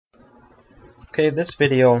Okay, this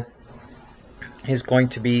video is going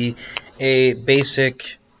to be a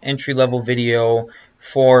basic entry-level video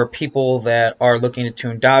for people that are looking to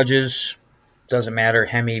tune Dodges. Doesn't matter,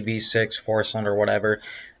 Hemi, V6, 4-cylinder, whatever.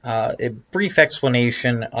 A brief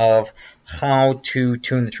explanation of how to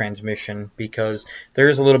tune the transmission because there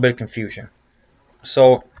is a little bit of confusion.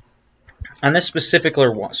 So on this specific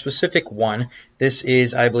one, this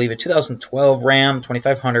is, I believe, a 2012 Ram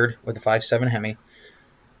 2500 with a 5.7 Hemi.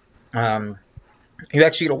 You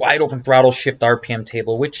actually get a wide open throttle shift RPM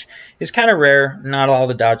table, which is kind of rare. Not all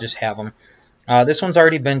the Dodges have them. This one's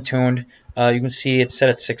already been tuned. You can see it's set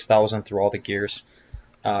at 6,000 through all the gears.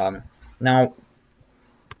 Now,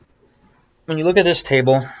 when you look at this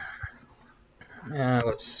table,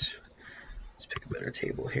 let's pick a better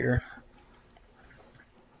table here.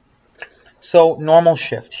 So normal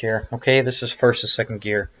shift here. Okay, this is first to second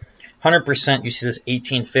gear. 100%. You see this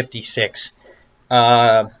 1856.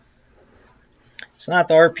 It's not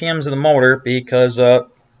the RPMs of the motor because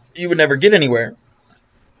you would never get anywhere.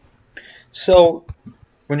 So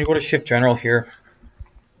when you go to shift general here,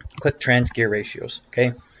 click trans gear ratios.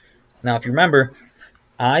 Okay. Now if you remember,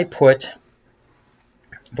 I put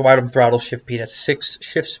the wide open throttle shift speed at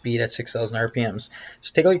 6,000 RPMs.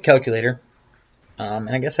 So take out your calculator,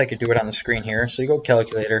 and I guess I could do it on the screen here. So you go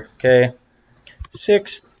calculator. Okay,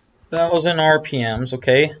 6,000 RPMs.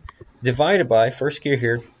 Okay, divided by first gear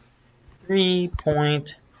here.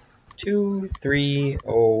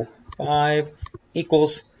 3.2305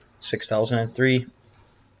 equals 6,003.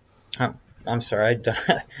 I'm sorry,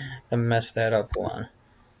 I messed that up. Hold on.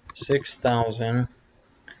 6,000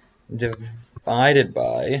 divided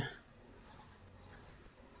by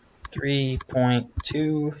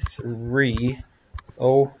 3.2305,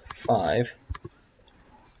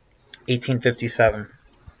 1857.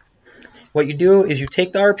 What you do is you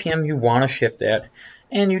take the RPM you want to shift at,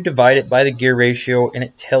 and you divide it by the gear ratio, and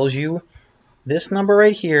it tells you this number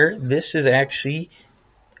right here. This is actually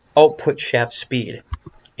output shaft speed,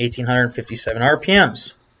 1,857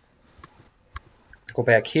 RPMs. Go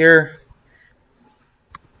back here.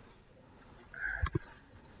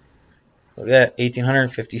 Look at that,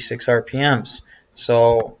 1,856 RPMs.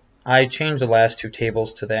 So I changed the last two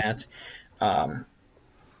tables to that.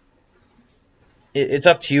 It's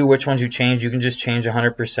up to you which ones you change. You can just change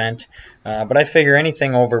 100%, but I figure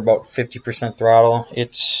anything over about 50% throttle,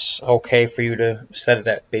 it's okay for you to set it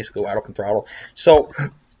at basically wide open throttle. So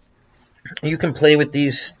you can play with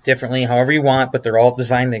these differently however you want, but they're all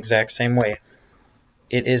designed the exact same way.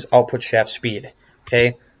 It is output shaft speed.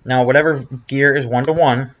 Okay. Now whatever gear is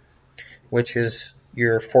 1-to-1, which is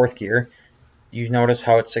your fourth gear, you notice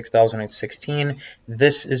how it's 6,016.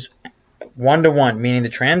 This is 1-to-1, meaning the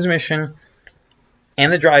transmission and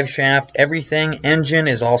the drive shaft, everything, engine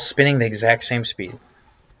is all spinning the exact same speed.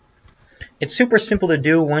 It's super simple to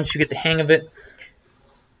do once you get the hang of it.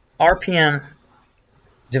 RPM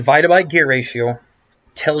divided by gear ratio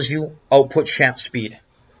tells you output shaft speed.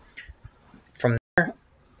 From there,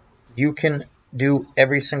 you can do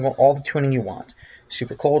all the tuning you want.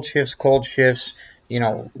 Super cold shifts, you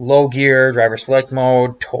know, low gear, driver select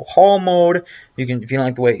mode, tow haul mode. You can, if you don't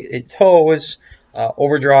like the way it tows,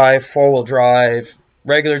 overdrive, four-wheel drive,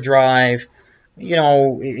 regular drive. You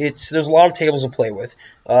know, there's a lot of tables to play with.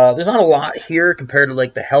 There's not a lot here compared to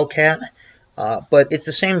like the Hellcat, but it's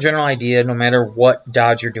the same general idea no matter what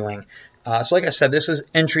Dodge you're doing. So like I said, this is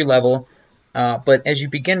entry level, but as you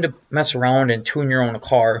begin to mess around and tune your own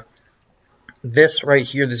car, this right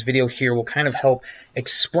here, this video here, will kind of help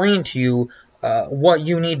explain to you what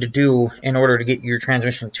you need to do in order to get your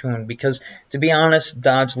transmission tuned, because to be honest,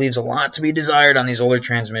 Dodge leaves a lot to be desired on these older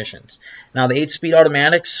transmissions. Now the 8-speed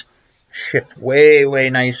automatics shift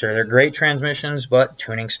way nicer. They're great transmissions, but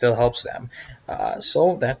tuning still helps them.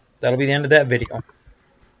 So that'll be the end of that video.